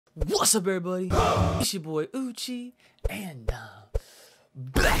What's up, everybody? It's your boy Uchi, and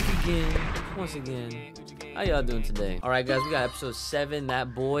back again, once again. How y'all doing today? All right, guys, we got episode 7.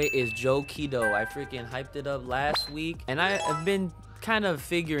 That boy is Joe Kido. I freaking hyped it up last week, and I have been kind of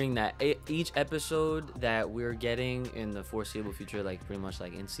figuring that each episode that we're getting in the foreseeable future, like pretty much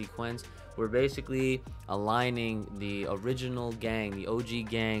like in sequence, we're basically aligning the original gang, the OG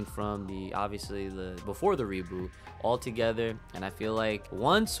gang from the obviously the before the reboot all together. And I feel like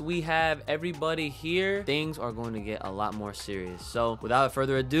once we have everybody here, things are going to get a lot more serious. So without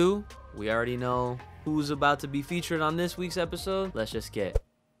further ado, we already know who's about to be featured on this week's episode. Let's just get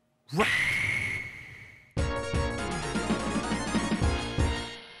right.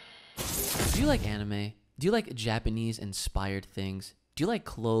 Do you like anime? Do you like Japanese inspired things? Do you like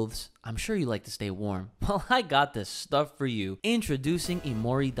clothes? I'm sure you like to stay warm. Well, I got this stuff for you. Introducing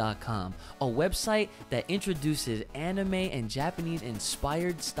Imori.com, a website that introduces anime and Japanese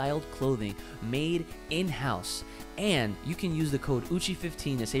inspired styled clothing made in-house. And you can use the code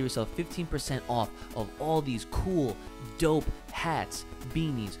UCHI15 to save yourself 15% off of all these cool, dope hats,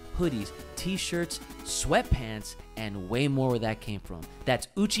 beanies, hoodies, t-shirts, sweatpants, and way more where that came from. That's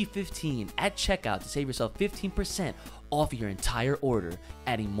UCHI15 at checkout to save yourself 15% off your entire order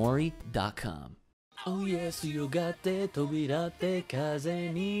at Imori.com. Oh yes, yogate tobirate kaze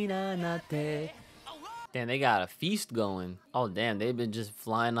ni nanate. Damn, they got a feast going. Oh damn, they've been just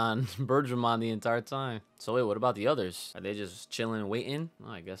flying on Bergermon the entire time. So wait, what about the others? Are they just chilling, waiting?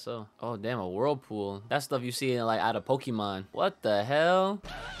 Oh, I guess so. Oh damn, a whirlpool. That stuff you see like out of Pokemon. What the hell?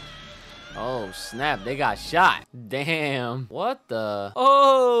 Oh snap, they got shot. Damn. What the?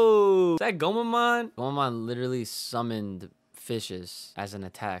 Oh, is that Gomamon? Gomamon literally summoned fishes as an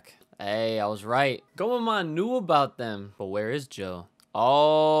attack. Hey, I was right. Gomamon knew about them. But where is Joe?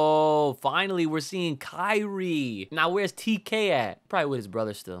 Oh, finally we're seeing Kairi. Now where's TK at? Probably with his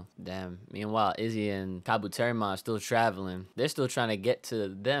brother still. Damn. Meanwhile, Izzy and Kabuterimon are still traveling. They're still trying to get to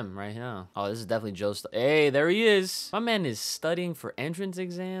them right now. Oh, this is definitely Joe's. Hey, there he is. My man is studying for entrance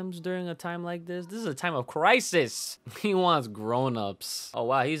exams during a time like this. This is a time of crisis. He wants grown-ups. Oh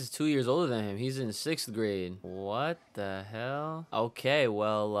wow, he's 2 years older than him. He's in 6th grade. What the hell? Okay,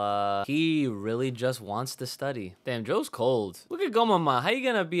 well, he really just wants to study. Damn, Joe's cold. Look at Gomamon. How you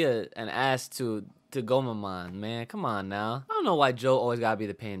gonna be an ass to Gomamon, man? Come on now. I don't know why Joe always gotta be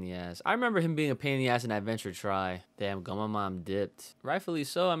the pain in the ass. I remember him being a pain in the ass in Adventure Try. Damn, Gomamon dipped. Rightfully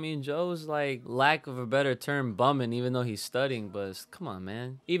so. I mean, Joe's like, lack of a better term, bumming, even though he's studying. But come on,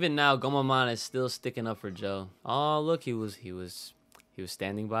 man. Even now, Gomamon is still sticking up for Joe. Oh, look, he was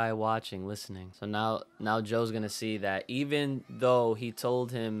standing by, watching, listening. So now Joe's gonna see that even though he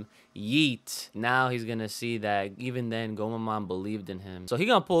told him yeet, now he's gonna see that even then Gomamon believed in him. So he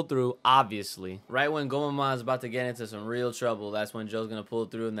gonna pull through, obviously. Right when Gomamon's about to get into some real trouble, that's when Joe's gonna pull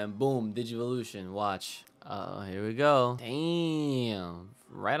through, and then boom, Digivolution. Watch. Here we go. Damn.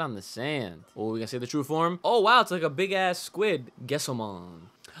 Right on the sand. Oh, we gonna see the true form? Oh wow, it's like a big ass squid. Gesomon.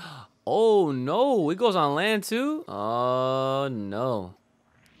 Oh no, it goes on land too? Oh no.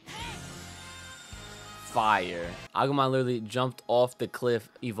 Fire. Agumon literally jumped off the cliff,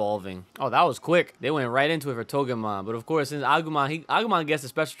 evolving. Oh, that was quick. They went right into it for Togemon. But of course, since Agumon gets a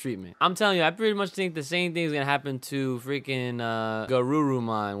special treatment. I'm telling you, I pretty much think the same thing is gonna happen to freaking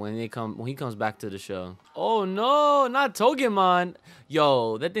Garurumon when he comes back to the show. Oh no, not Togemon.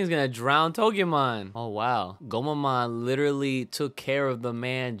 Yo, that thing's gonna drown Togemon. Oh wow. Gomamon literally took care of the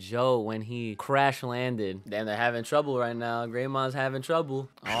man Joe when he crash landed. Damn, they're having trouble right now. Greymon's having trouble.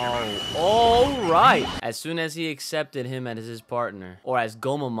 Oh, all right. As soon as he accepted him as his partner, or as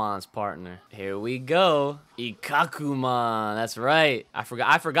Gomamon's partner, here we go. Ikakumon. That's right. I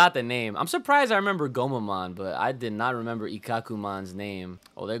forgot the name. I'm surprised I remember Gomamon, but I did not remember Ikakumon's name.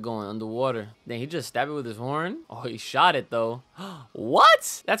 Oh, they're going underwater. Then he just stabbed it with his horn. Oh, he shot it though.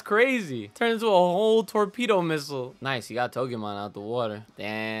 What? That's crazy. Turned into a whole torpedo missile. Nice. He got Togemon out the water.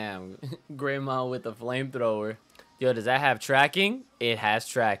 Damn. Greymon with the flamethrower. Yo, does that have tracking? It has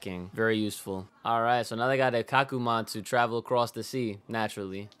tracking. Very useful. All right, so now they got a Kakumon to travel across the sea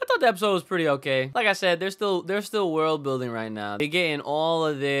naturally. I thought the episode was pretty okay. Like I said, they're still world building right now. They're getting all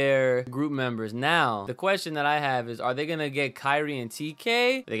of their group members. Now, the question that I have is, are they gonna get Kairi and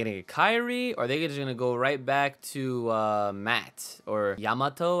TK? Are they gonna get Kairi? Or are they just gonna go right back to Matt or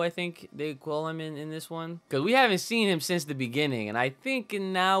Yamato, I think they call him in this one? Because we haven't seen him since the beginning, and I think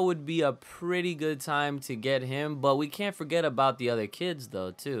now would be a pretty good time to get him, but we can't forget about the other kids though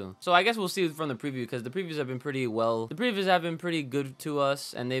too. So I guess we'll see from the preview, because the previews have been pretty good to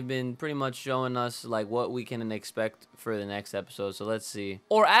us, and they've been pretty much showing us like what we can expect for the next episode. So let's see.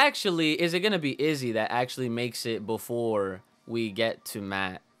 Or actually, is it gonna be Izzy that actually makes it before we get to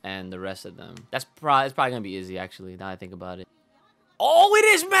Matt? and the rest of them. It's probably gonna be Izzy, actually, now I think about it. Oh, it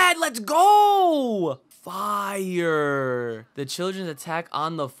is Matt. Let's go. Fire. The children's attack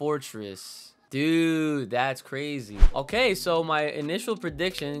on the fortress. Dude, that's crazy. Okay, so my initial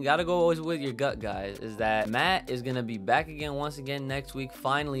prediction, gotta go always with your gut, guys, is that Matt is gonna be back again once again next week,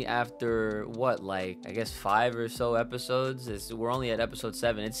 finally, after what, like, I guess 5 or so episodes. We're only at episode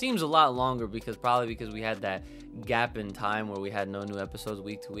 7. It seems a lot longer probably because we had that gap in time where we had no new episodes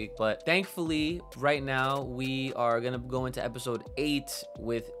week to week. But thankfully, right now, we are gonna go into episode 8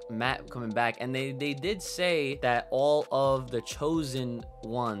 with Matt coming back, and they did say that all of the chosen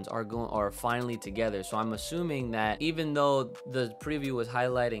ones are finally together. So I'm assuming that even though the preview was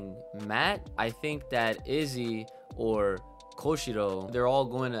highlighting Matt, I think that Izzy or Koshiro, they're all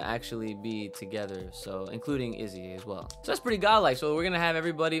going to actually be together, so including Izzy as well. So that's pretty godlike. So we're gonna have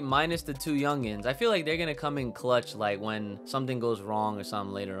everybody minus the 2 youngins. I feel like they're gonna come in clutch, like when something goes wrong or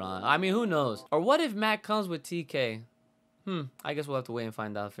something later on. I mean, who knows? Or what if Matt comes with TK? I guess we'll have to wait and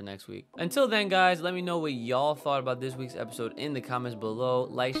find out for next week. Until then, guys, let me know what y'all thought about this week's episode in the comments below.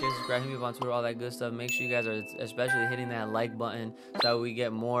 Like, share, subscribe, hit me up on Twitter, all that good stuff. Make sure you guys are especially hitting that like button so that we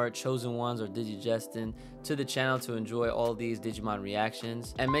get more chosen ones or DigiDestined to the channel to enjoy all these Digimon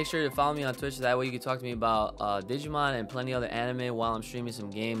reactions. And make sure to follow me on Twitch, so that way you can talk to me about Digimon and plenty other anime while I'm streaming some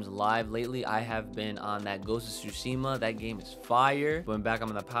games live. Lately, I have been on that Ghost of Tsushima. That game is fire. Went back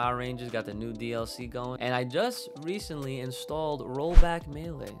on the Power Rangers, got the new DLC going. And I just recently installed Rollback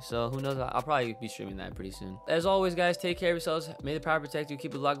Melee, so who knows, I'll probably be streaming that pretty soon. As always, guys, take care of yourselves. May the power protect you.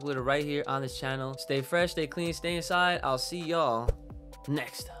 Keep it locked glitter right here on this channel. Stay fresh, stay clean, stay inside. I'll see y'all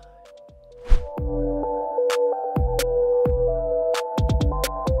next time.